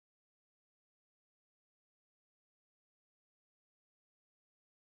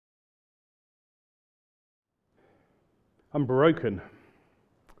I'm broken.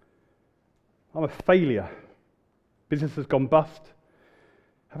 I'm a failure. Business has gone bust.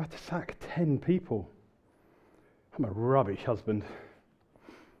 I've had to sack 10 people. I'm a rubbish husband.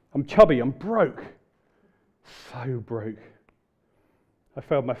 I'm chubby. I'm broke. So broke. I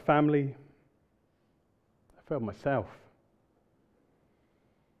failed my family. I failed myself.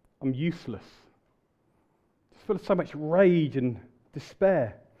 I'm useless. Just full of so much rage and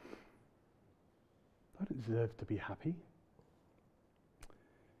despair. I don't deserve to be happy.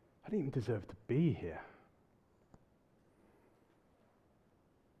 I don't even deserve to be here.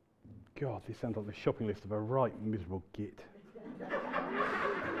 God, this sounds like the shopping list of a right miserable git.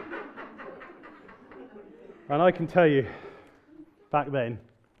 And I can tell you, back then,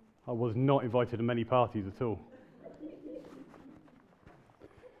 I was not invited to many parties at all.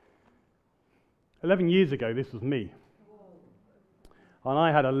 11 years ago, this was me. And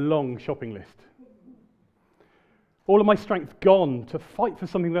I had a long shopping list. All of my strength gone to fight for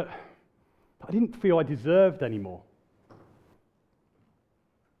something that I didn't feel I deserved anymore.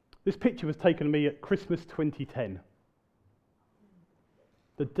 This picture was taken of me at Christmas 2010.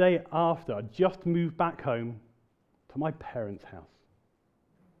 The day after, I just moved back home to my parents' house.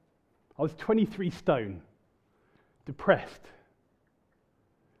 I was 23 stone, depressed.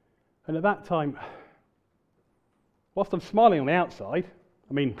 And at that time, whilst I'm smiling on the outside,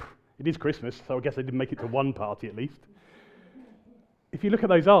 I mean, it is Christmas, so I guess I didn't make it to one party at least. If you look at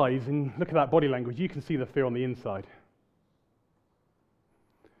those eyes and look at that body language, you can see the fear on the inside.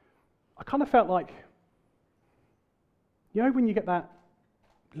 I kind of felt like, you know when you get that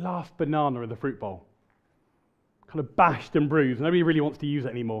last banana in the fruit bowl? Kind of bashed and bruised, and nobody really wants to use it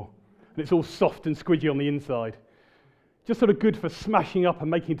anymore. And it's all soft and squidgy on the inside. Just sort of good for smashing up and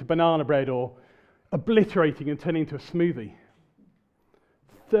making into banana bread or obliterating and turning into a smoothie.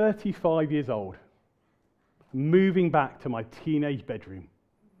 35 years old, moving back to my teenage bedroom,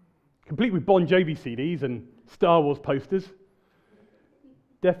 complete with Bon Jovi CDs and Star Wars posters.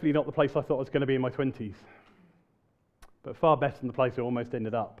 Definitely not the place I thought I was going to be in my 20s, but far better than the place I almost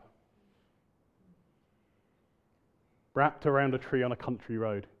ended up. Wrapped around a tree on a country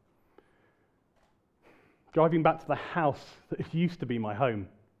road, driving back to the house that used to be my home.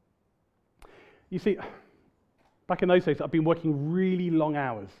 You see, back in those days, I'd been working really long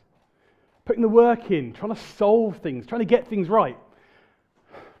hours, putting the work in, trying to solve things, trying to get things right.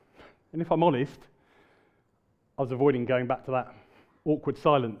 And if I'm honest, I was avoiding going back to that awkward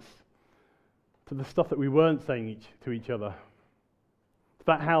silence, to the stuff that we weren't saying to each other, to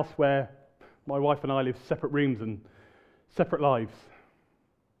that house where my wife and I lived separate rooms and separate lives.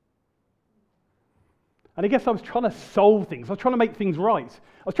 And I guess I was trying to solve things. I was trying to make things right.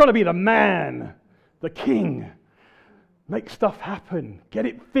 I was trying to be the man, the king, make stuff happen, get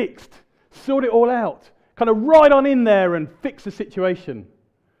it fixed, sort it all out, kind of ride on in there and fix the situation.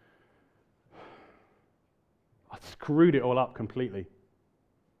 I screwed it all up completely.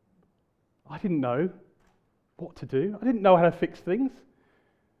 I didn't know what to do. I didn't know how to fix things.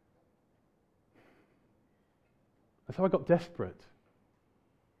 And so I got desperate.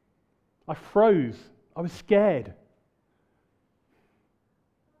 I froze. I was scared.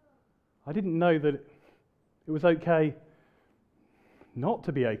 I didn't know that it was okay not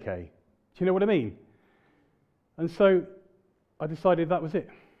to be okay. Do you know what I mean? And so I decided that was it.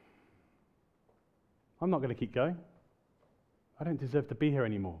 I'm not going to keep going. I don't deserve to be here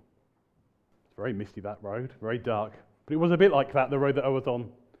anymore. It's very misty, that road, very dark. But it was a bit like that, the road that I was on.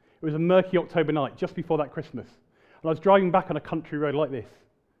 It was a murky October night, just before that Christmas. And I was driving back on a country road like this,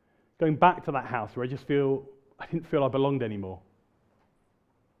 going back to that house where I didn't feel I belonged anymore.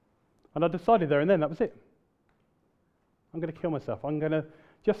 And I decided there and then, that was it. I'm going to kill myself. I'm going to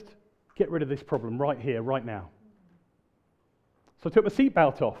just get rid of this problem right here, right now. So I took my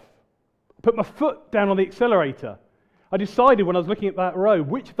seatbelt off, put my foot down on the accelerator. I decided when I was looking at that road,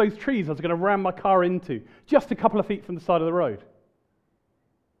 which of those trees I was going to ram my car into, just a couple of feet from the side of the road.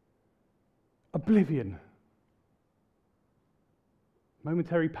 Oblivion.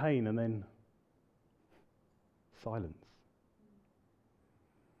 Momentary pain and then silence.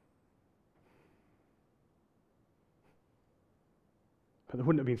 But there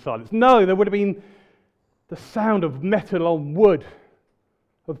wouldn't have been silence. No, there would have been the sound of metal on wood,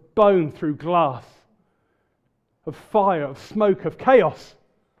 of bone through glass, of fire, of smoke, of chaos.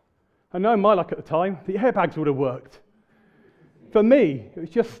 I know my luck at the time, the airbags would have worked. For me, it was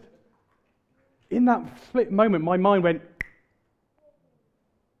just, in that split moment, my mind went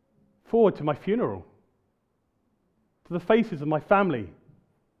forward to my funeral, to the faces of my family,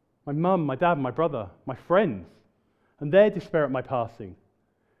 my mum, my dad, my brother, my friends, and their despair at my passing.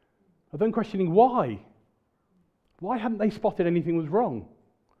 And then questioning why. Why hadn't they spotted anything was wrong?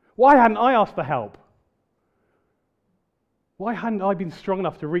 Why hadn't I asked for help? Why hadn't I been strong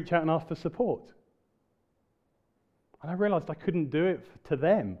enough to reach out and ask for support? And I realized I couldn't do it to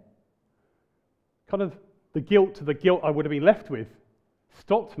them. Kind of the guilt I would have been left with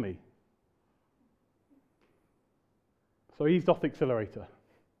stopped me. So I eased off the accelerator.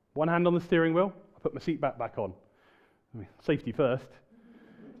 One hand on the steering wheel, I put my seat back on. Safety first.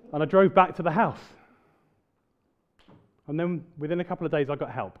 And I drove back to the house. And then within a couple of days, I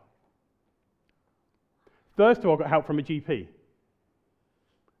got help. First of all, I got help from a GP.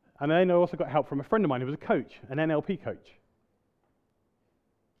 And then I also got help from a friend of mine who was a coach, an NLP coach.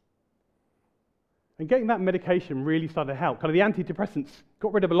 And getting that medication really started to help. Kind of the antidepressants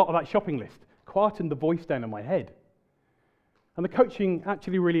got rid of a lot of that shopping list, quietened the voice down in my head. And the coaching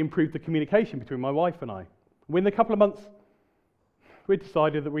actually really improved the communication between my wife and I. Within a couple of months, we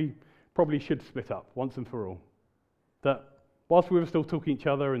decided that we probably should split up once and for all. That whilst we were still talking to each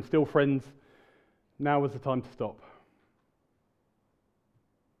other and still friends, now was the time to stop.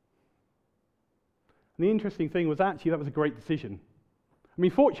 And the interesting thing was actually that was a great decision. I mean,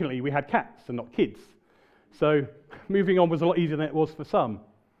 fortunately, we had cats and not kids. So moving on was a lot easier than it was for some.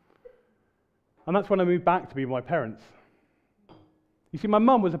 And that's when I moved back to be with my parents. You see, my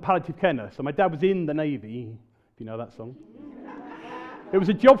mum was a palliative care nurse, so my dad was in the Navy, if you know that song. It was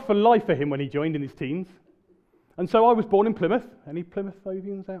a job for life for him when he joined in his teens. And so I was born in Plymouth. Any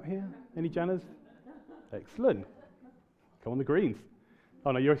Plymouthians out here? Any Janners? Excellent. Come on, the Greens.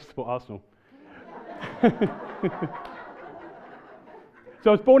 Oh no, you support Arsenal. So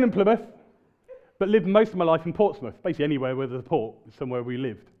I was born in Plymouth, but lived most of my life in Portsmouth. Basically anywhere where there's a port is somewhere we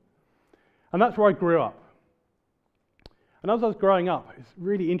lived. And that's where I grew up. And as I was growing up, it's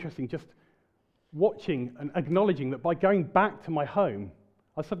really interesting just watching and acknowledging that by going back to my home,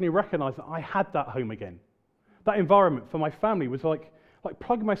 I suddenly recognized that I had that home again. That environment for my family was like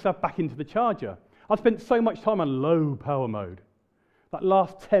plugging myself back into the charger. I spent so much time on low power mode. That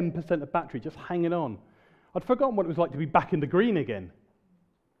last 10% of battery just hanging on. I'd forgotten what it was like to be back in the green again.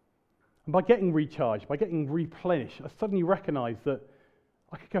 And by getting recharged, by getting replenished, I suddenly recognized that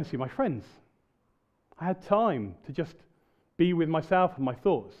I could go and see my friends. I had time to just be with myself and my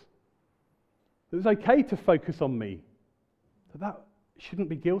thoughts. It was okay to focus on me. That shouldn't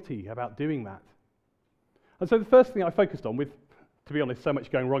be guilty about doing that. And so the first thing I focused on, with, to be honest, so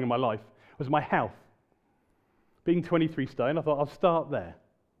much going wrong in my life, was my health. Being 23 stone, I thought I'll start there.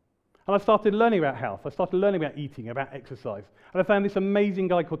 And I started learning about health. I started learning about eating, about exercise. And I found this amazing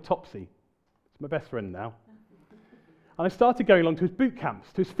guy called Topsy. He's my best friend now. And I started going along to his boot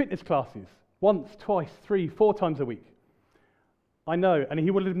camps, to his fitness classes, once, twice, 3, 4 times a week. I know, and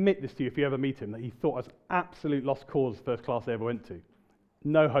he will admit this to you if you ever meet him, that he thought I was absolute lost cause first class I ever went to.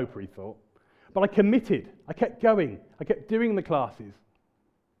 No hope, he thought. But I committed. I kept going. I kept doing the classes.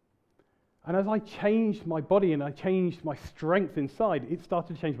 And as I changed my body and I changed my strength inside, it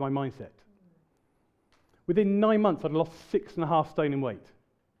started to change my mindset. Within 9 months, I'd lost 6.5 stone in weight.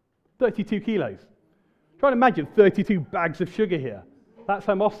 32 kilos. Try and imagine 32 bags of sugar here. That's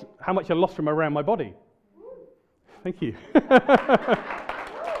how much I lost from around my body. Thank you.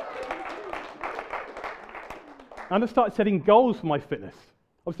 And I started setting goals for my fitness.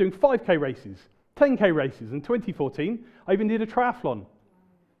 I was doing 5K races, 10K races. In 2014, I even did a triathlon.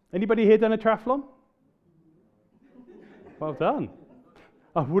 Anybody here done a triathlon? Well done.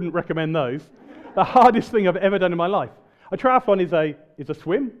 I wouldn't recommend those. The hardest thing I've ever done in my life. A triathlon is a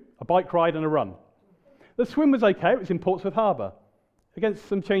swim, a bike ride, and a run. The swim was okay. It was in Portsmouth Harbour. Against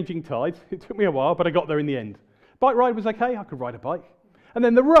some changing tides. It took me a while, but I got there in the end. Bike ride was okay. I could ride a bike. And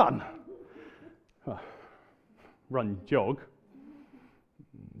then the run. Run, jog.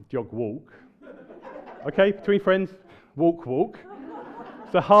 Jog, walk. Okay, between friends, walk, walk.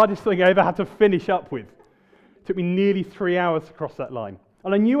 It's the hardest thing I ever had to finish up with. It took me nearly 3 hours to cross that line.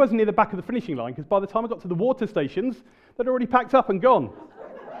 And I knew I was near the back of the finishing line because by the time I got to the water stations, they'd already packed up and gone.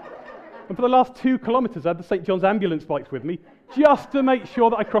 And for the last 2 kilometres, I had the St. John's ambulance bikes with me just to make sure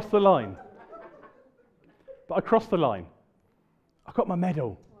that I crossed the line. But I crossed the line. I got my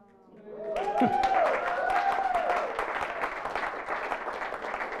medal.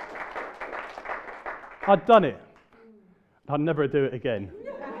 I'd done it. I'd never do it again.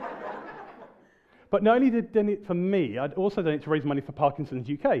 But not only did I do it for me, I'd also done it to raise money for Parkinson's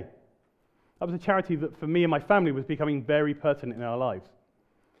UK. That was a charity that for me and my family was becoming very pertinent in our lives.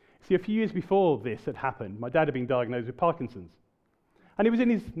 See, a few years before this had happened, my dad had been diagnosed with Parkinson's. And he was in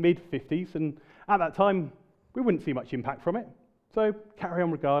his mid-50s, and at that time, we wouldn't see much impact from it. So carry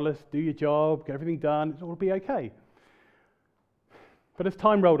on regardless, do your job, get everything done, it'll all be okay. But as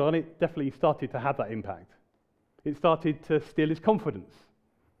time rolled on, it definitely started to have that impact. It started to steal his confidence,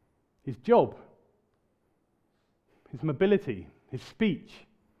 his job, his mobility, his speech,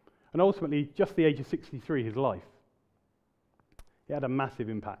 and ultimately, just the age of 63, his life. It had a massive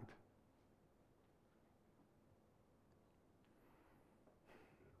impact.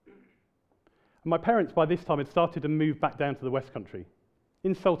 And my parents, by this time, had started to move back down to the West Country,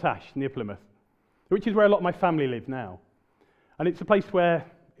 in Saltash, near Plymouth, which is where a lot of my family live now. And it's a place where,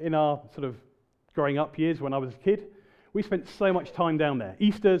 in our sort of growing up years when I was a kid, we spent so much time down there.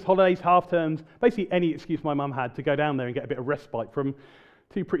 Easters, holidays, half terms, basically any excuse my mum had to go down there and get a bit of respite from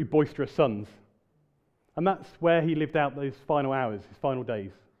two pretty boisterous sons. And that's where he lived out those final hours, his final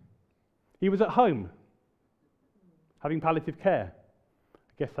days. He was at home, having palliative care.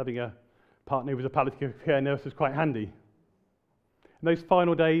 I guess having a partner who was a palliative care nurse was quite handy. In those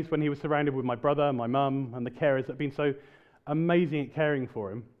final days when he was surrounded with my brother, my mum, and the carers that had been so amazing at caring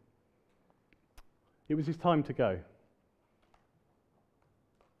for him, it was his time to go.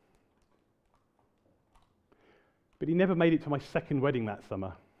 But he never made it to my second wedding that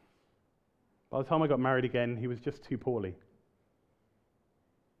summer. By the time I got married again, he was just too poorly.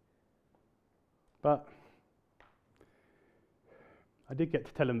 But I did get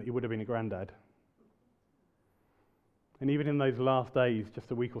to tell him that he would have been a granddad. And even in those last days,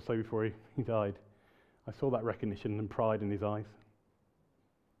 just a week or so before he died, I saw that recognition and pride in his eyes.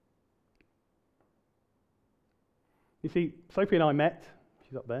 You see, Sophie and I met.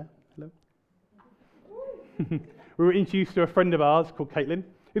 She's up there. Hello. We were introduced to a friend of ours called Caitlin,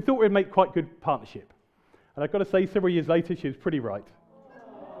 who thought we'd make quite good partnership. And I've got to say, several years later, she was pretty right.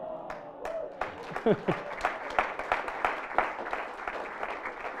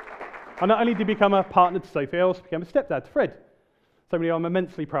 I not only did become a partner to Sophie, I also became a stepdad to Fred, somebody I'm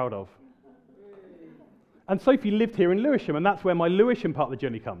immensely proud of. And Sophie lived here in Lewisham, and that's where my Lewisham part of the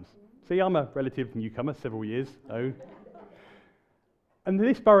journey comes. See, I'm a relative newcomer, several years. And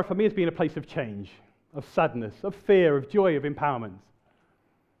this borough for me has been a place of change, of sadness, of fear, of joy, of empowerment.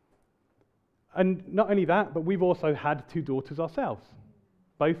 And not only that, but we've also had two daughters ourselves,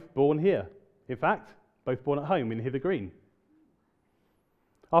 both born here. In fact, both born at home in Hither Green.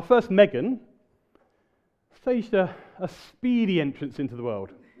 Our first, Megan, staged a speedy entrance into the world.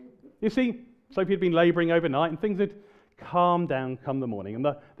 You see, Sophie had been labouring overnight and things had calmed down come the morning. And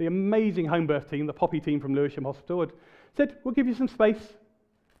the amazing home birth team, the Poppy team from Lewisham Hospital, had said, we'll give you some space,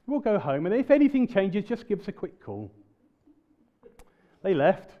 we'll go home, and if anything changes, just give us a quick call. They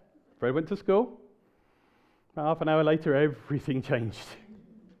left. Fred went to school. About half an hour later, everything changed.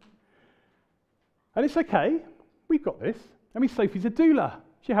 And it's okay. We've got this. I mean, Sophie's a doula.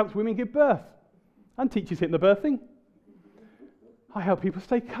 She helps women give birth and teaches hypnobirthing. I help people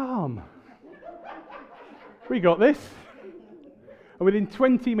stay calm. We got this. And within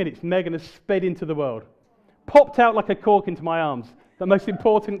 20 minutes, Megan has sped into the world. Popped out like a cork into my arms. The most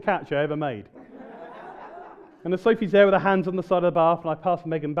important catch I ever made. And as Sophie's there with her hands on the side of the bath, and I pass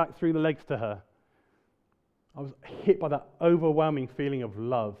Megan back through the legs to her, I was hit by that overwhelming feeling of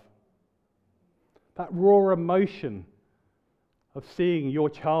love. That raw emotion of seeing your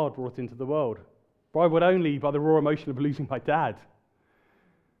child brought into the world. Rivaled only by the raw emotion of losing my dad.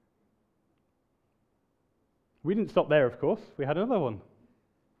 We didn't stop there, of course. We had another one.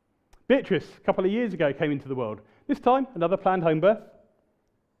 Beatrice, a couple of years ago, came into the world. This time, another planned home birth.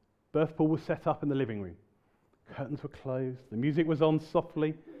 Birth pool was set up in the living room. Curtains were closed. The music was on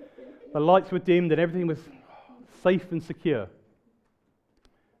softly. The lights were dimmed and everything was safe and secure.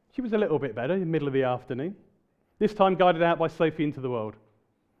 She was a little bit better in the middle of the afternoon. This time guided out by Sophie into the world.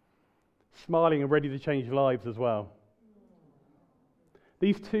 Smiling and ready to change lives as well.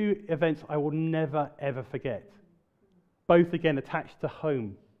 These two events I will never, ever forget. Both again attached to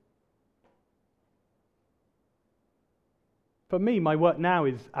home. For me, my work now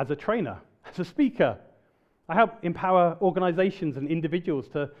is as a trainer, as a speaker. I help empower organizations and individuals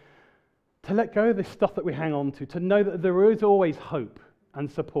to let go of this stuff that we hang on to know that there is always hope and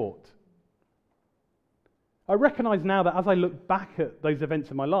support. I recognize now that as I look back at those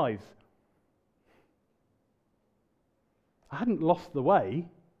events in my lives, I hadn't lost the way.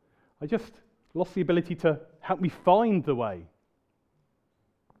 I just lost the ability to help me find the way.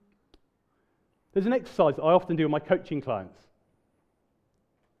 There's an exercise that I often do with my coaching clients,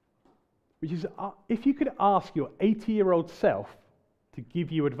 which is if you could ask your 80-year-old self to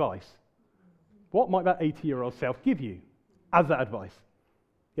give you advice, what might that 80-year-old self give you as that advice?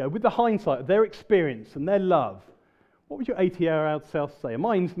 Yeah, with the hindsight of their experience and their love, what would your 80-year-old self say? And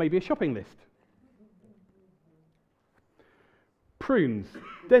mine's maybe a shopping list. Prunes,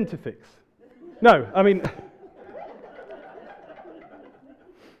 dentifix. No, I mean...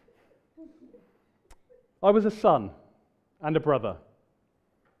 I was a son and a brother.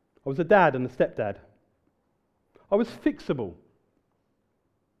 I was a dad and a stepdad. I was fixable.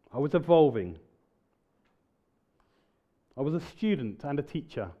 I was evolving. I was a student and a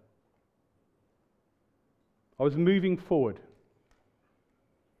teacher. I was moving forward.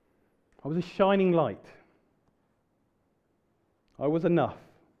 I was a shining light. I was enough.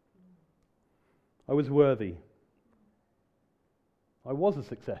 I was worthy. I was a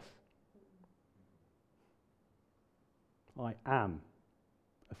success. I am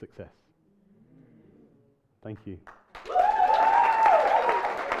a success. Thank you.